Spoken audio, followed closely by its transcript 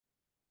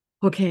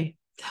Okay,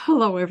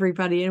 hello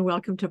everybody, and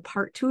welcome to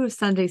part 2 of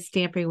Sunday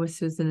Stamping with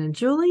Susan and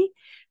Julie.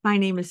 My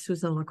name is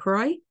Susan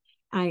LaCroix.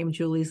 I am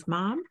Julie's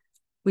mom.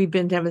 We've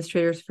been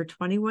demonstrators for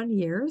 21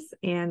 years,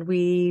 and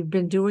we've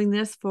been doing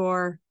this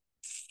for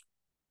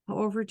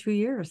over 2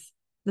 years.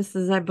 This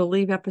is, I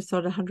believe,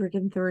 episode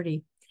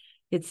 130.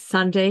 It's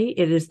Sunday.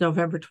 It is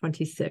November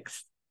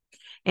 26th.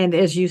 And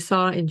as you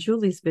saw in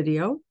Julie's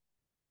video,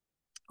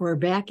 we're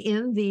back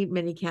in the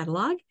mini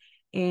catalog,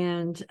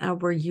 and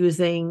we're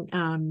using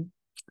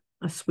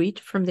a suite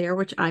from there,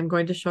 which I'm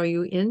going to show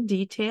you in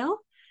detail.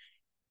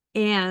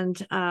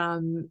 And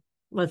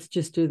let's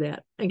just do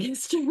that and get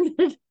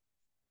started.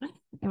 I'm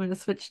going to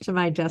switch to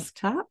my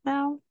desktop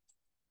now.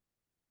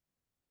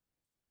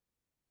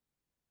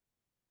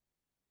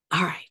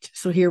 All right,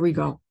 so here we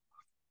go.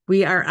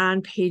 We are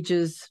on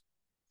pages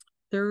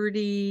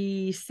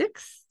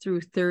 36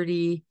 through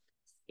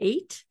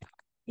 38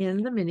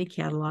 in the mini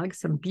catalog.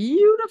 Some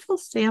beautiful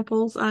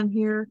samples on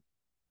here.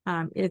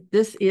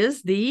 This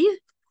is the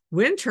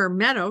Winter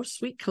Meadow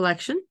Suite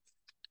collection.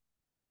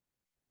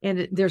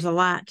 And there's a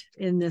lot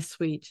in this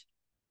suite.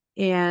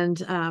 And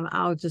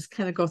I'll just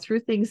kind of go through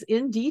things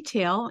in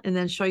detail and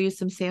then show you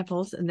some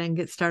samples and then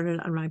get started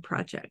on my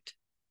project.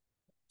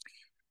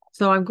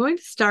 So I'm going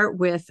to start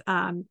with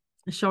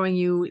showing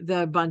you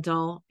the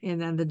bundle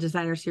and then the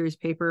designer series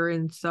paper.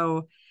 And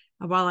so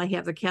while I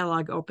have the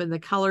catalog open, the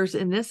colors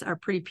in this are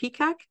Pretty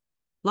Peacock,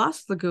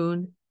 Lost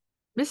Lagoon,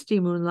 Misty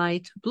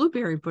Moonlight,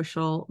 Blueberry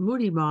Bushel,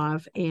 Moody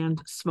Mauve, and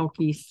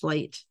Smoky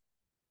Slate.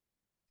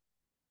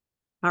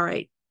 All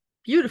right,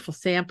 beautiful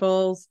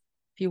samples.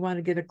 If you want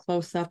to get a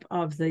close-up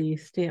of the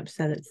stamp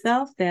set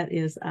itself, that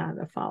is on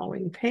the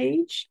following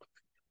page.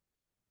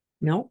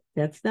 No,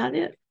 that's not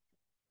it.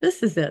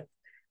 This is it,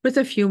 with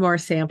a few more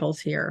samples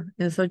here.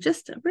 And so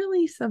just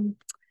really some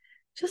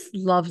just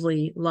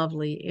lovely,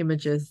 lovely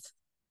images.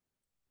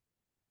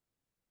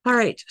 All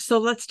right, so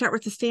let's start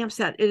with the stamp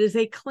set. It is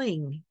a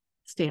cling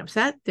stamp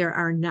set. There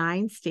are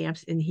 9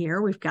 stamps in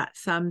here. We've got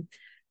some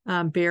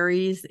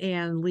berries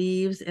and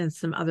leaves and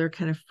some other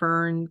kind of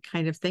fern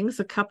kind of things,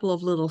 a couple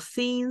of little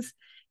scenes,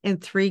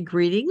 and 3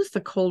 greetings. The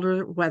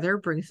colder weather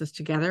brings us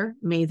together.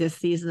 May this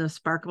season of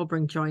sparkle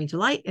bring joy and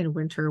delight, and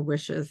winter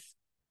wishes.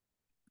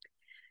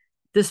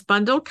 This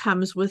bundle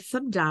comes with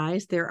some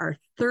dies. There are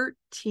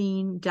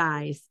 13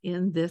 dies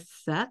in this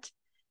set,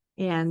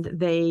 and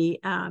they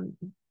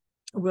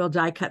will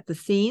die cut the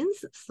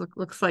scenes. So it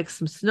looks like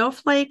some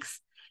snowflakes,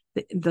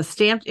 the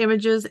stamped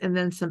images, and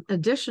then some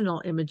additional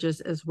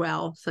images as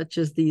well, such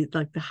as the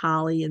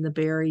holly and the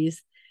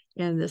berries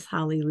and this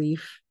holly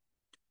leaf.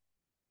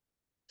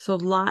 So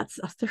lots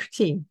of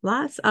 13,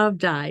 lots of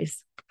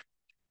dies.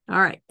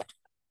 All right.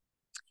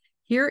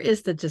 Here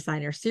is the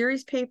designer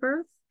series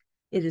paper.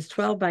 It is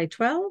 12 by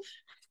 12.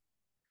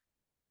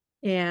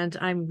 And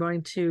I'm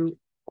going to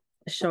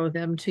show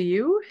them to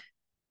you.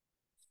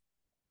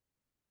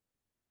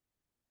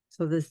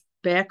 So this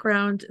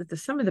background,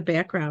 some of the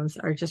backgrounds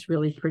are just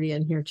really pretty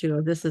in here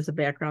too. This is a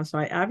background, so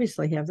I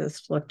obviously have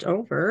this flipped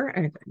over.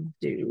 I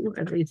do,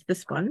 at least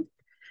this one.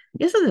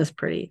 Isn't this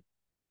pretty?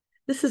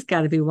 This has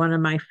got to be one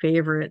of my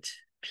favorite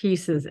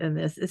pieces in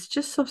this. It's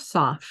just so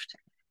soft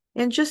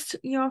and just,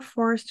 a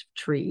forest of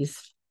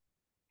trees.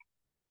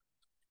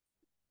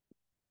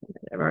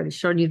 I've already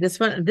shown you this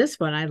one. This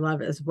one I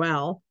love as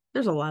well.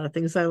 There's a lot of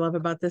things I love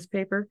about this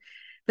paper,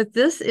 but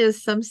this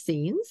is some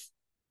scenes.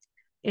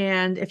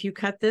 And if you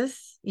cut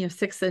this,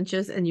 6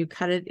 inches, and you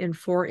cut it in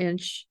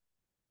 4-inch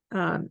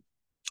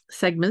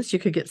segments, you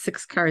could get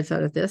 6 cards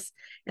out of this.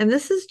 And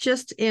this is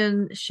just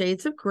in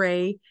shades of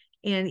gray.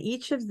 And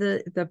each of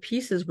the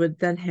pieces would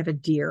then have a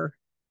deer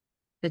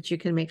that you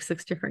can make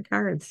 6 different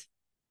cards.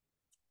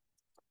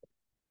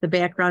 The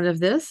background of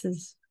this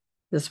is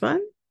this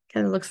one.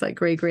 Kind of looks like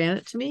gray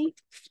granite to me.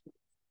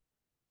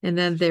 And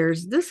then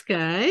there's this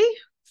guy.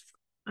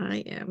 I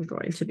am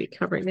going to be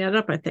covering that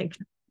up, I think.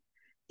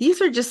 These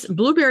are just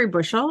blueberry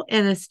bushel,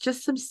 and it's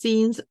just some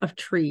scenes of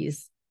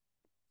trees.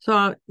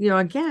 So,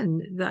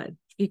 again,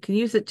 you can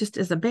use it just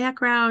as a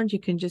background. You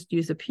can just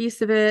use a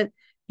piece of it.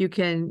 You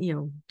can,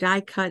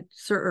 die cut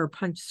or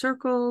punch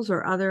circles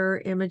or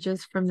other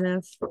images from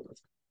this.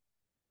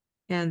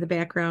 And the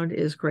background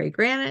is gray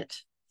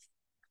granite.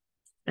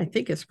 I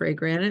think it's gray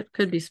granite.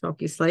 Could be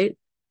smoky slate.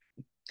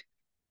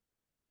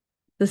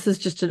 This is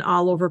just an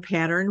all-over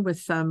pattern with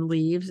some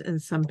leaves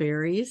and some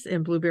berries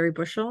and blueberry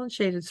bushel and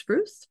shaded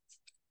spruce.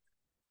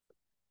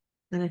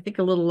 And I think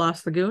a little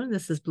Lost Lagoon.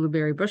 This is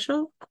blueberry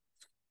bushel.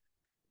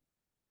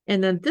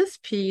 And then this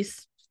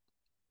piece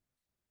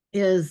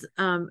is,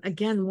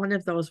 again, one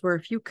of those where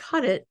if you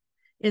cut it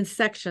in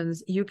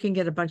sections, you can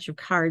get a bunch of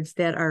cards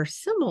that are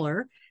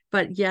similar,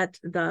 but yet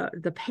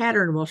the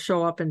pattern will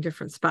show up in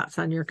different spots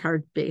on your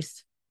card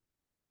base.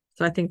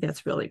 So I think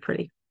that's really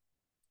pretty.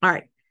 All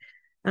right.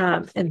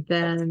 And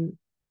then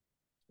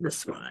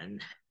this one,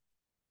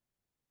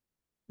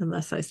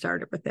 unless I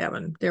started with that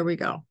one. There we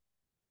go.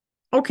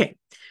 Okay.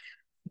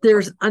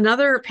 There's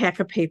another pack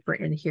of paper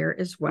in here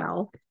as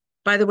well.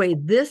 By the way,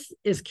 this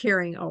is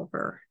carrying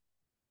over.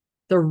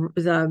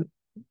 The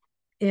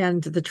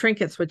and the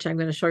trinkets, which I'm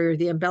going to show you,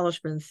 the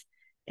embellishments.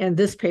 And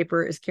this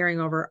paper is carrying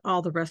over.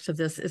 All the rest of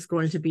this is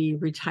going to be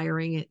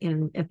retiring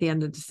at the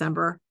end of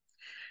December.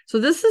 So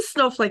this is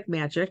Snowflake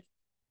Magic.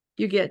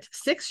 You get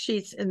 6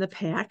 sheets in the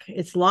pack.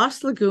 It's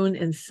Lost Lagoon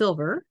in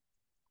silver.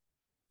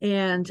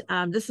 And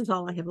this is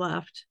all I have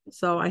left.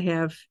 So I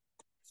have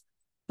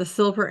the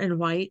silver and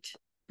white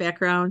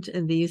background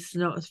and these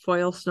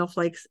foil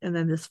snowflakes, and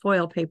then this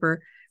foil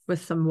paper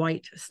with some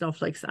white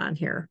snowflakes on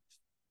here.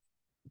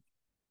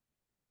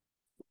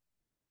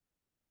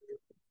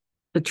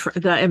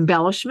 The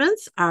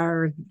embellishments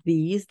are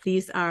these.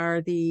 These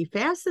are the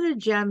Faceted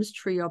Gems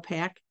Trio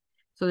Pack.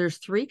 So there's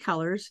 3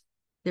 colors.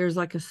 There's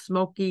like a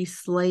smoky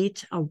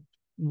slate, a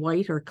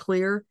white or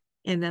clear,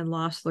 and then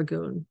Lost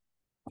Lagoon.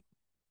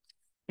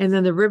 And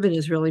then the ribbon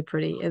is really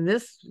pretty. And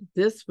this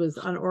was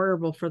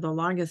unorderable for the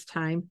longest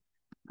time.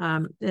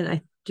 And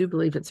I do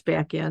believe it's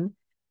back in.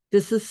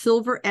 This is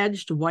silver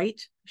edged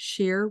white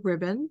sheer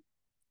ribbon.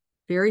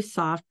 Very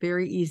soft,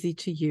 very easy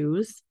to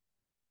use.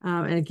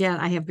 And again,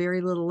 I have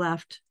very little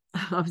left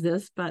of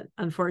this, but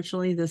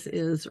unfortunately, this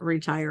is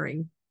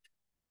retiring.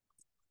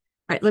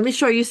 All right, let me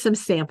show you some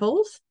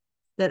samples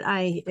that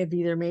I have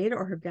either made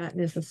or have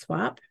gotten as a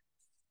swap.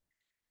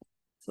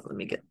 So let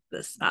me get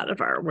this out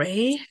of our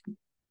way.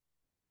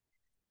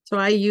 So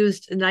I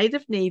used Night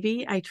of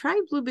Navy. I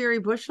tried Blueberry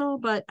Bushel,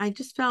 but I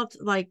just felt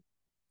like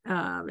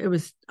it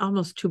was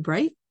almost too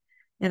bright.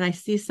 And I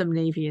see some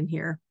navy in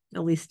here.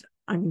 At least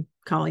I'm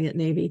calling it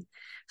navy.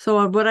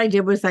 So what I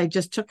did was I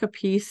just took a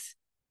piece,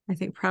 I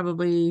think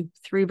probably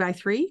 3 by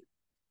 3,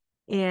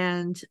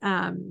 and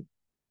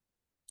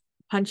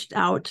punched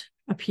out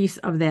a piece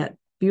of that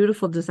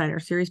beautiful designer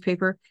series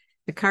paper.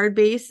 The card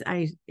base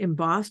I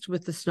embossed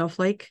with the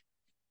snowflake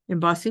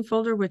embossing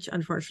folder, which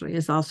unfortunately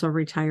is also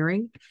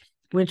retiring.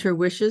 Winter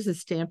Wishes is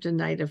stamped in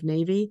Night of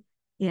Navy.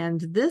 And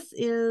this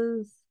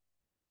is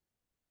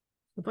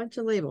a bunch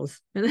of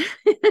labels and a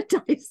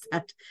die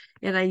set.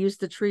 And I used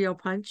the trio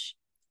punch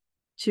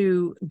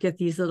to get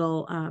these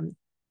little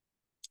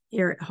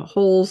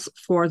holes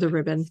for the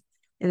ribbon,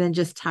 and then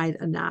just tied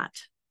a knot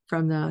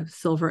from the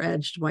silver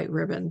edged white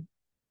ribbon.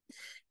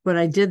 What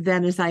I did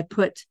then is I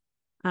put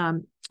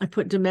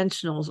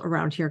dimensionals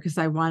around here because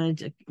I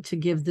wanted to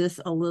give this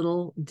a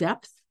little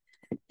depth.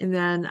 And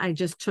then I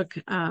just took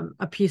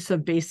a piece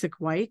of basic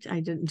white.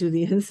 I didn't do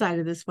the inside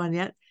of this one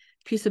yet.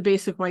 Piece of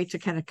basic white to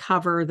kind of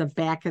cover the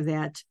back of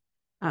that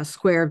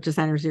square of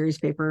designer series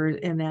paper.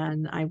 And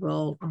then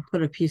I'll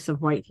put a piece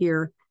of white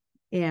here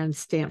and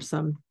stamp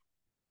some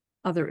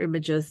other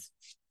images.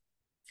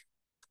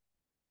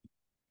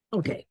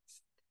 Okay.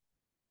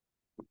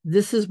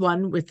 This is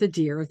one with the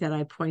deer that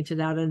I pointed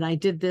out. And I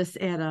did this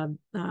at a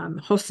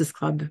hostess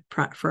club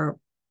for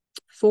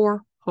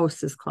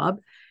hostess club.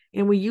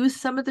 And we used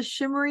some of the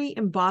shimmery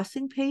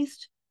embossing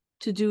paste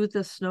to do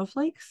the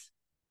snowflakes.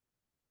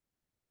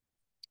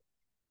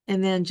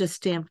 And then just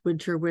stamped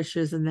Winter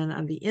Wishes. And then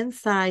on the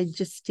inside,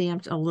 just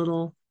stamped a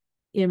little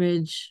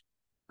image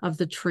of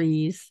the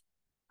trees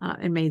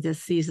and made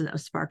this Season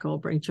of Sparkle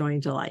bring joy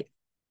and delight.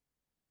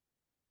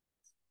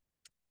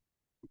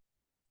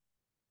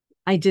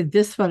 I did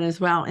this one as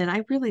well. And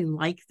I really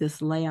like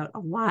this layout a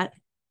lot.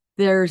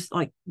 There's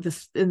like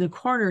this in the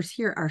corners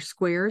here are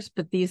squares,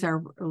 but these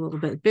are a little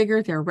bit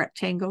bigger. They're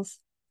rectangles.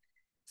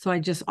 So I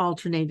just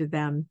alternated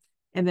them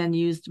and then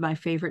used my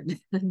favorite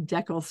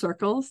decal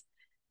circles.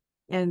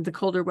 And the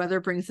colder weather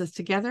brings us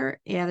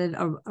together, added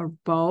a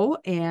bow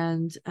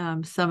and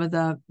some of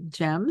the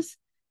gems.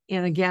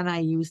 And again, I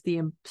used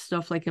the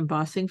snowflake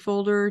embossing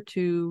folder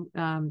to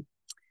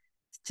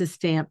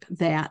stamp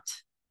that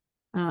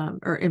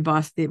or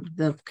emboss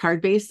the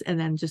card base, and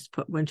then just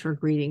put winter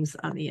greetings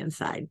on the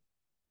inside.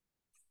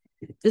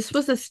 This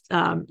was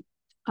a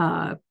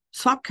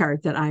swap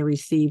card that I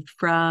received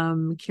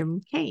from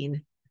Kim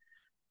Kane.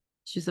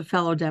 She's a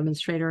fellow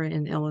demonstrator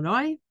in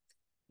Illinois,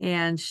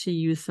 and she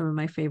used some of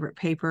my favorite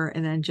paper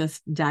and then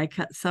just die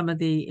cut some of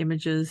the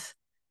images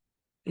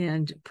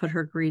and put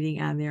her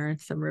greeting on there and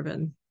some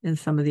ribbon and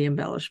some of the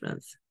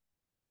embellishments.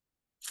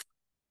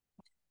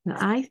 Now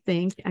I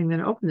think I'm going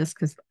to open this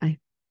because I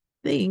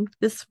think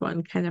this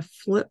one kind of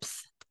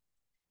flips.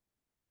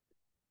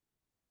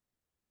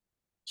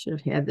 Should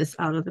have had this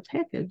out of the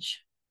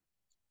package.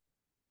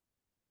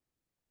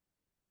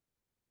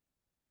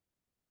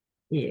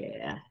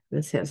 Yeah,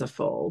 this has a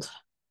fold.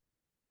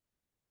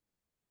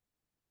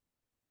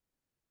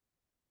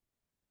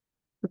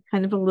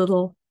 Kind of a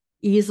little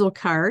easel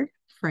card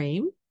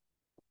frame.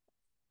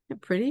 Isn't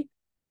it pretty?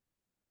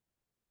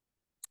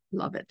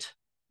 Love it.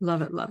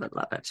 Love it, love it,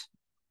 love it.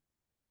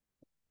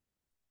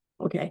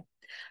 Okay.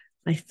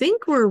 I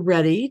think we're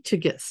ready to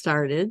get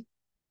started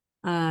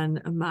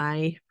on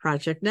my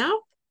project now.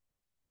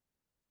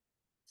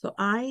 So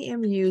I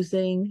am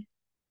using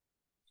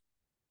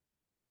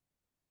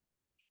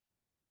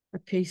a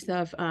piece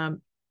of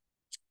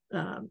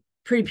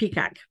Pretty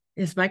Peacock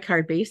is my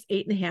card base,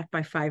 8.5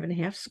 by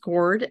 5.5,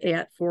 scored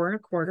at 4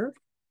 1/4.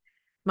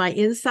 My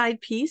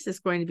inside piece is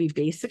going to be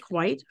basic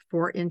white,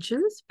 4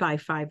 inches by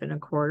 5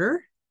 1/4.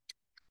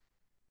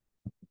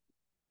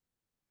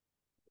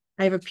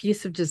 I have a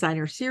piece of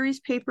designer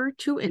series paper,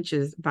 2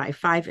 inches by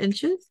 5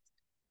 inches.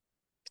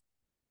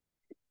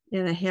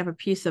 And I have a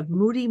piece of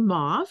Moody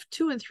Mauve,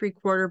 2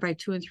 3/4 by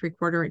 2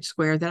 3/4 inch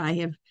square that I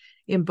have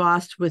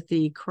embossed with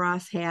the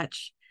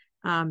crosshatch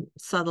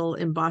subtle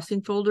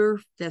embossing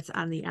folder that's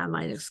on the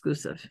online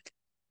exclusive.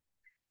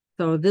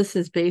 So this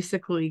is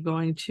basically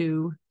going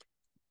to,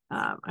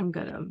 I'm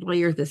going to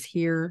layer this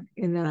here,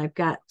 and then I've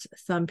got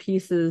some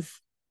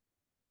pieces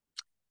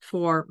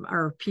for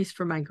our piece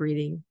for my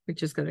greeting,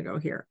 which is going to go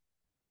here.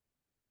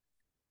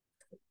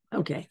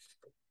 Okay.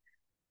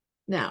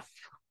 Now,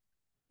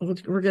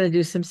 we're going to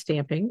do some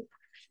stamping.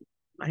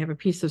 I have a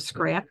piece of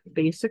scrap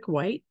basic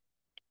white,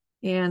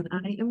 and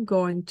I am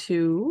going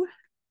to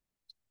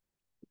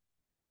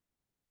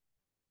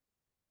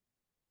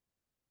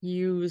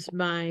use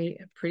my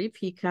pretty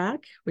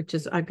Peacock, which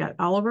is I've got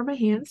all over my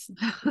hands.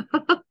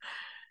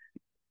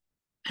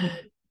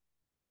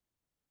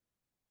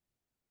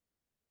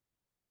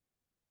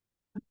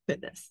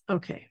 Goodness.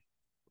 Okay.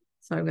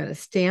 So I'm going to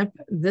stamp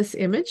this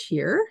image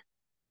here.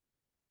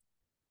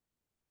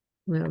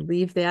 I'm going to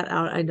leave that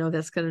out. I know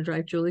that's going to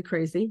drive Julie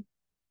crazy.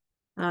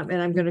 And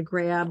I'm going to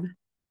grab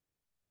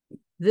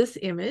this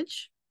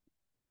image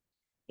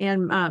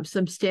and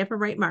some Stampin'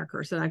 Right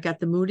markers. And I've got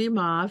the Moody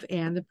Mauve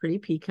and the pretty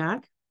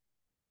Peacock.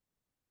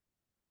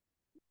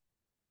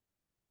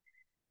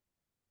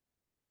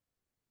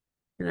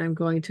 And I'm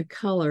going to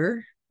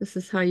color. This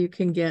is how you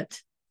can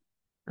get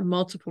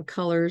multiple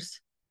colors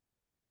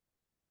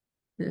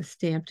in a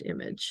stamped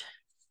image.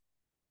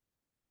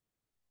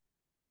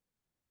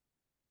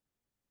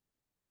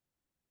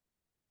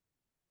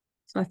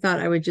 So I thought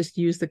I would just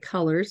use the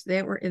colors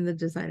that were in the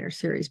designer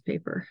series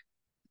paper.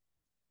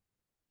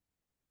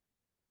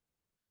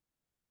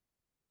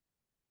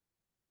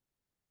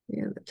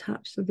 And the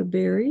tops of the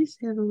berries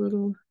have a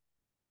little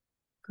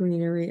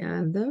greenery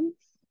on them.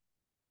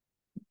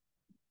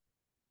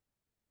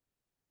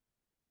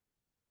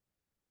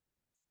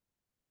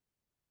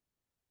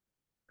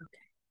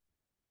 Okay.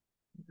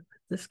 Put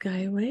this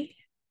guy away.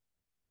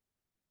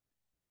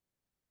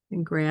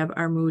 And grab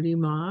our Moody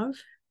Mauve.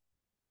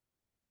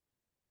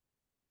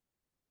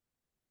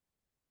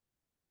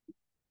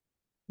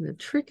 The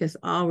trick is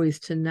always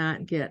to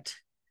not get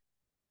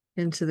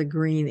into the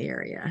green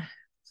area,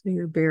 so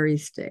your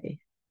berries stay.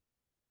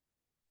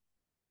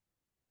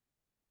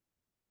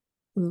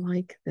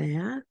 Like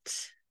that.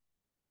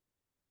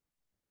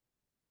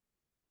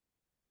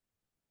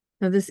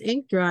 Now this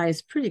ink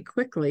dries pretty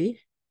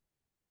quickly.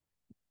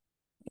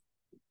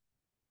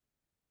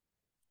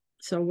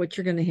 So what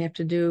you're going to have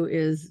to do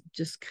is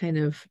just kind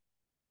of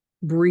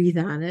breathe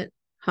on it,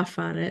 huff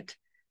on it,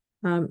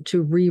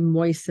 to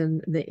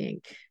re-moisten the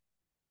ink.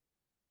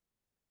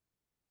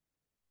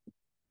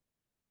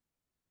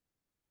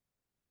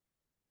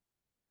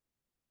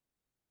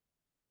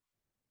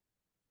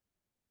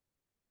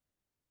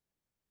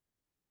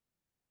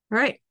 All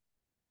right.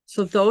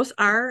 So those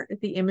are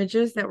the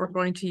images that we're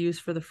going to use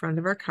for the front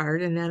of our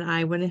card. And then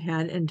I went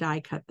ahead and die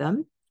cut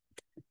them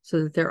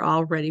so that they're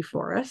all ready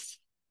for us.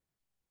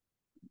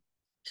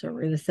 So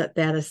we're going to set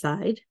that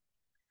aside.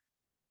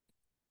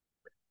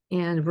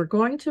 And we're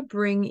going to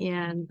bring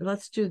in,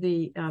 let's do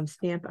the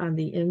stamp on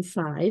the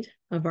inside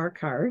of our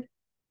card.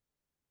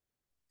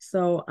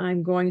 So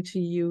I'm going to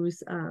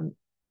use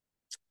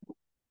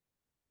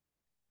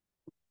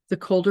the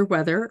colder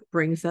weather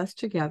brings us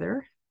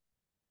together.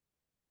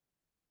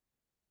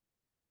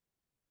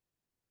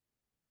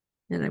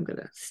 And I'm going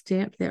to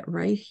stamp that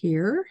right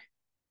here.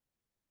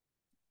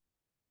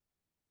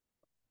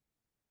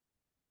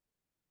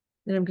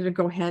 Then I'm going to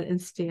go ahead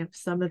and stamp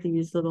some of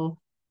these little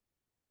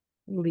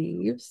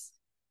leaves.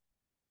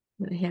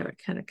 I'm going to have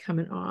it kind of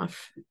coming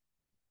off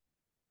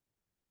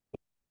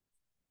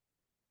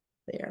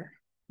there.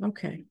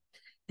 Okay.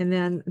 And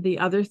then the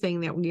other thing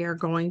that we are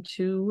going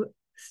to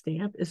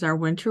stamp is our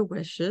winter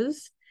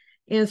wishes.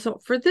 And so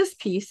for this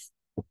piece,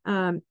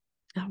 oh,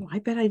 I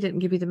bet I didn't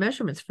give you the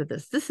measurements for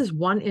this. This is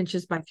 1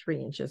 inches by 3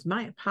 inches.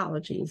 My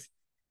apologies.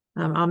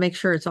 I'll make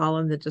sure it's all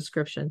in the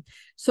description.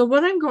 So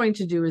what I'm going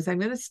to do is I'm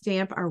going to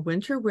stamp our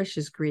winter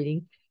wishes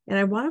greeting, and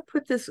I want to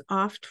put this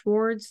off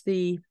towards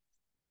the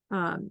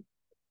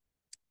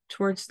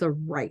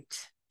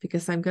right,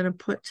 because I'm going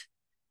to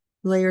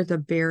layer the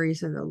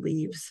berries and the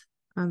leaves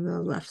on the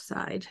left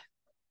side.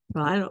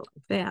 Well, I don't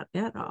like that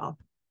at all.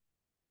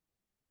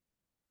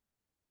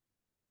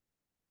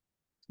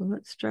 So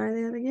let's try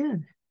that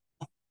again.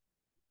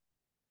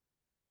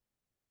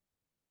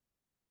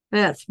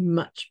 That's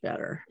much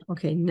better.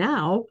 Okay,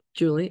 now,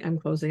 Julie, I'm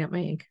closing up my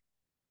ink.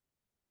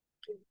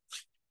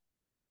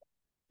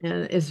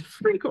 And as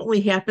frequently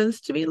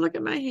happens to me, look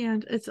at my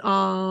hand. It's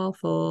all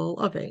full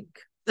of ink.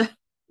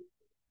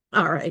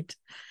 All right.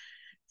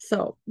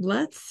 So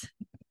let's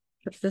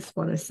put this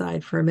one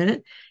aside for a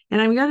minute.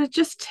 And I'm going to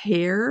just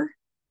tear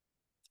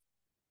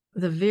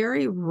the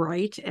very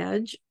right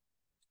edge.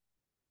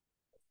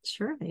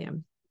 Sure I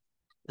am.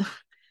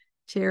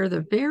 Tear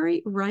the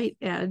very right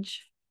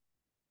edge.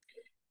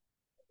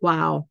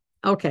 Wow.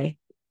 Okay.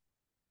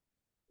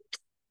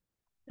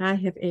 I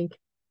have ink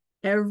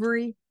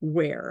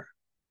everywhere.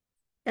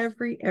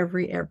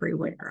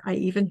 everywhere. I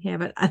even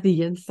have it on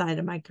the inside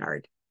of my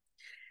card.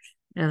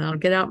 And I'll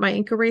get out my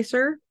ink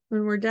eraser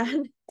when we're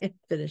done and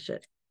finish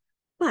it.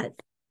 But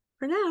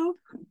for now,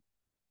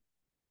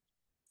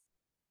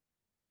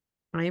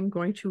 I am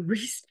going to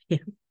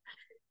restamp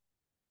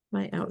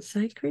my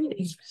outside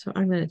greeting. So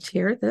I'm going to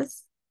tear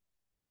this.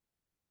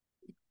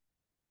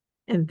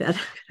 And then I'm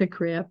going to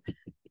grab,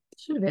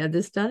 should have had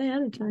this done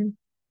ahead of time.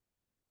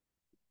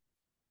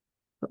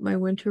 Put my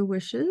winter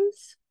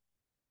wishes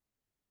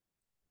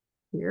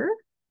here.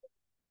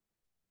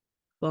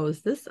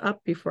 Close this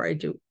up before I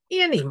do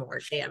any more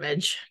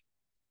damage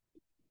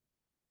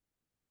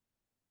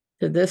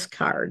to this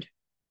card.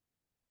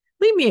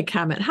 Leave me a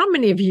comment. How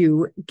many of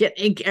you get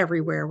ink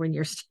everywhere when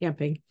you're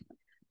stamping?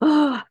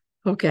 Oh,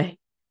 okay.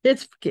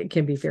 It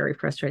can be very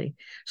frustrating.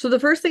 So the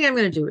first thing I'm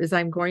going to do is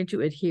I'm going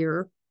to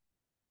adhere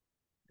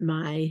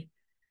my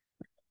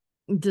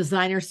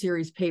designer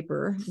series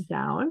paper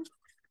down.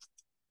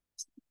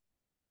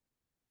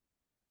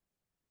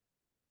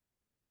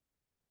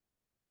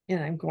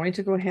 And I'm going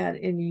to go ahead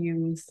and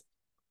use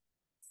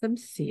some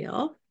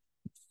seal.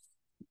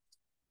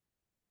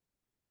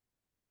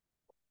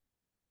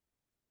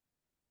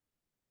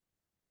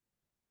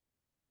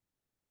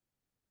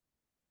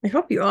 I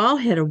hope you all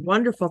had a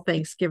wonderful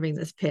Thanksgiving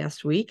this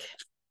past week.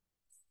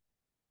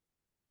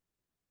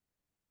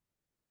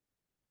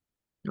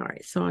 All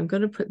right, so I'm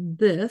going to put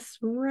this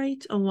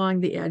right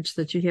along the edge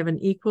so that you have an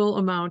equal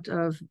amount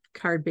of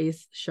card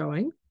base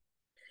showing.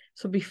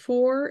 So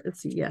before,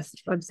 let's see, yes,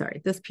 I'm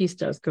sorry, this piece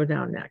does go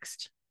down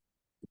next,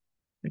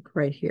 like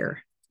right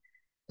here.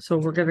 So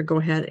we're going to go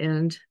ahead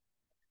and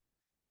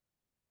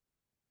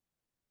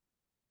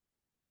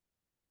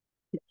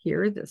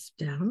adhere this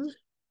down.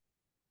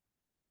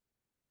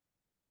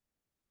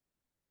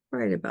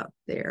 Right about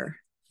there.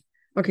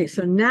 Okay,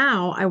 so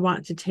now I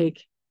want to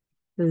take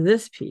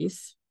this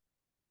piece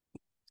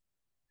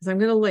because I'm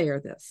going to layer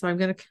this. So I'm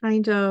going to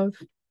kind of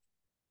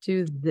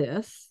do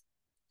this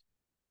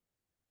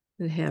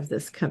and have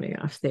this coming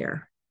off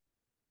there.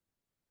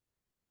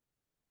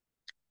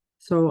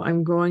 So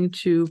I'm going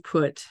to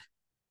put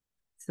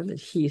some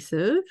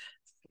adhesive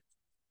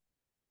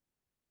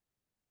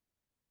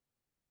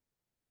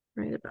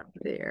right about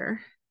there.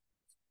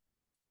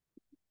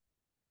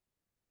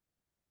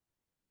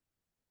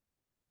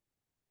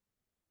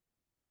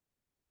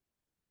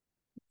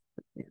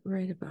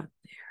 Right about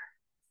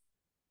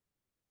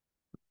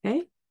there.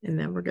 Okay, and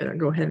then we're going to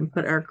go ahead and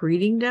put our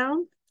greeting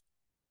down.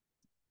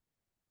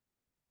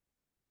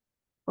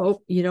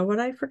 Oh, you know what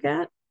I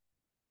forgot?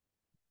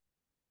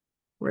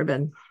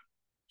 Ribbon.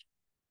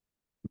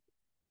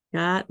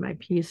 Got my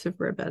piece of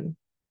ribbon.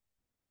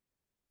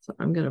 So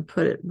I'm going to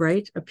put it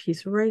right, a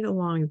piece right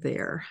along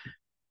there.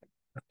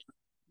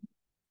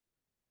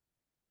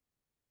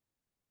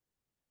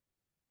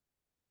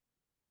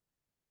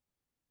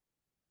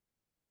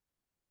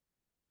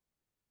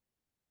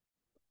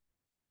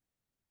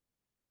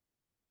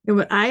 And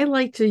what I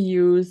like to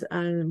use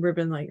on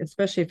ribbon, like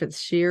especially if it's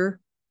sheer,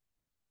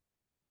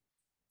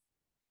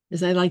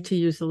 is I like to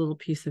use a little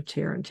piece of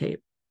tear and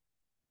tape.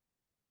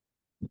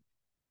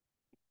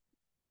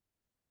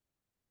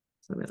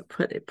 So I'm going to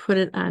put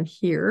it on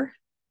here.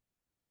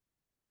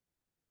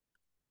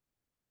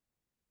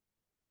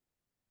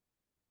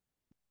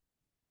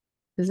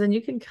 Because then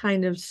you can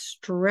kind of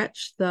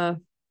stretch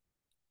the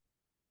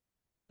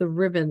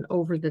ribbon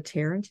over the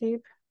tear and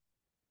tape.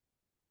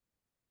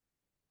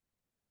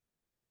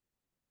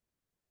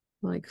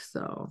 Like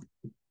so.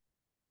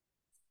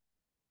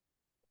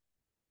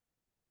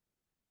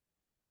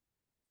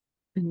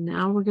 And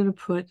now we're going to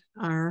put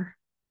our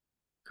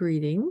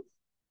greeting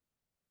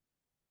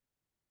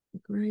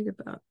right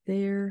about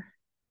there.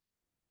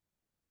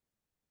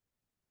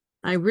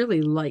 I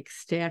really like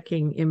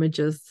stacking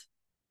images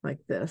like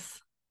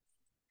this.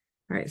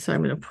 All right, so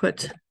I'm going to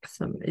put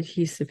some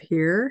adhesive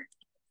here.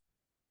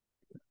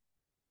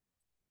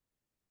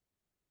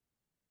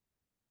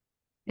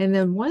 And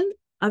then one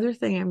other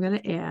thing I'm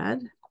going to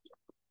add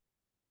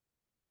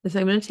is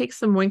I'm going to take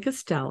some Wink of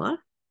Stella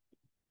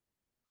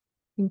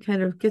and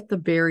kind of get the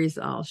berries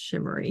all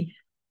shimmery.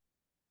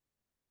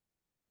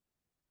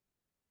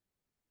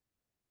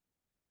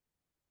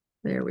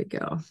 There we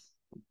go.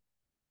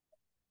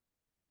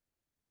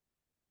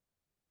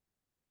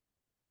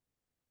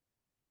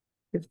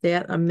 Give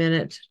that a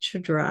minute to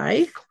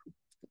dry.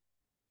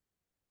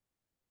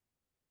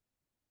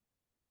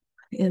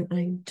 And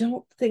I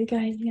don't think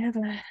I have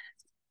a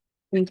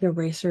ink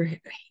eraser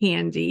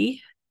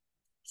handy.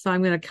 So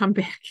I'm going to come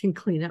back and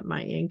clean up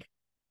my ink.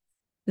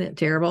 Isn't that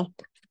terrible?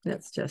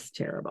 That's just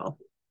terrible.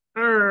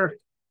 Arr.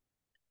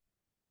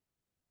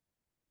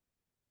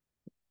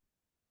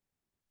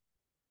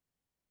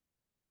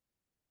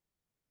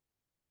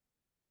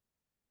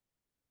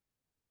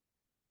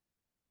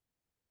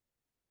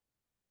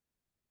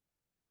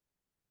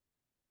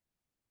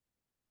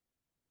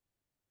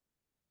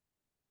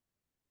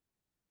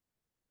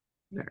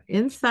 Our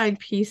inside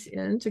piece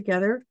in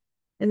together.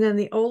 And then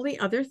the only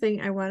other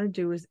thing I want to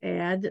do is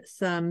add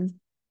some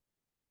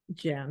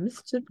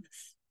gems to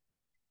this.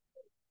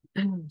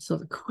 So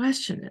the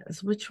question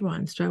is, which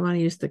ones? Do I want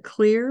to use the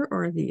clear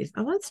or these?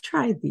 Oh, let's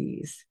try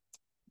these.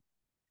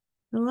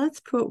 Now let's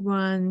put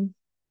one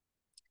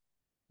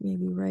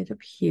maybe right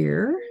up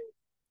here.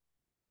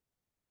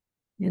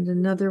 And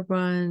another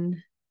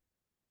one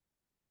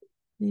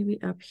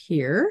maybe up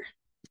here.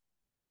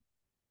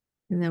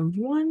 And then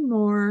one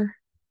more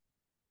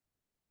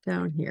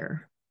down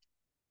here.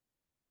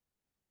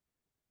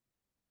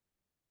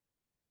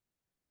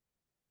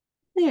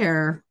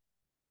 There.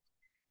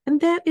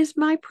 And that is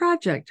my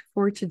project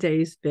for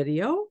today's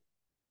video.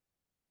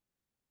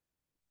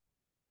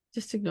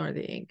 Just ignore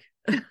the ink.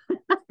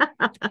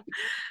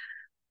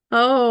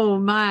 Oh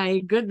my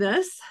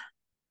goodness.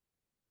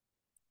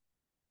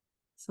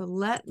 So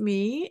let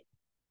me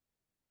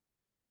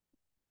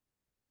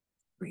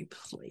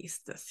replace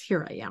this.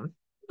 Here I am.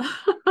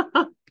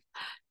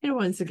 And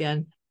once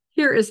again,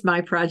 here is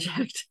my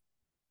project.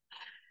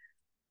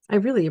 I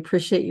really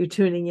appreciate you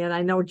tuning in.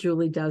 I know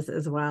Julie does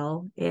as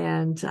well.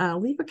 And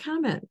leave a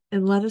comment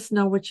and let us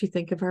know what you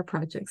think of our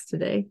projects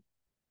today.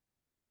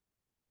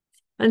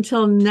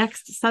 Until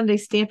next Sunday,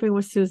 Stamping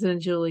with Susan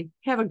and Julie.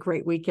 Have a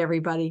great week,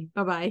 everybody.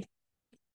 Bye-bye.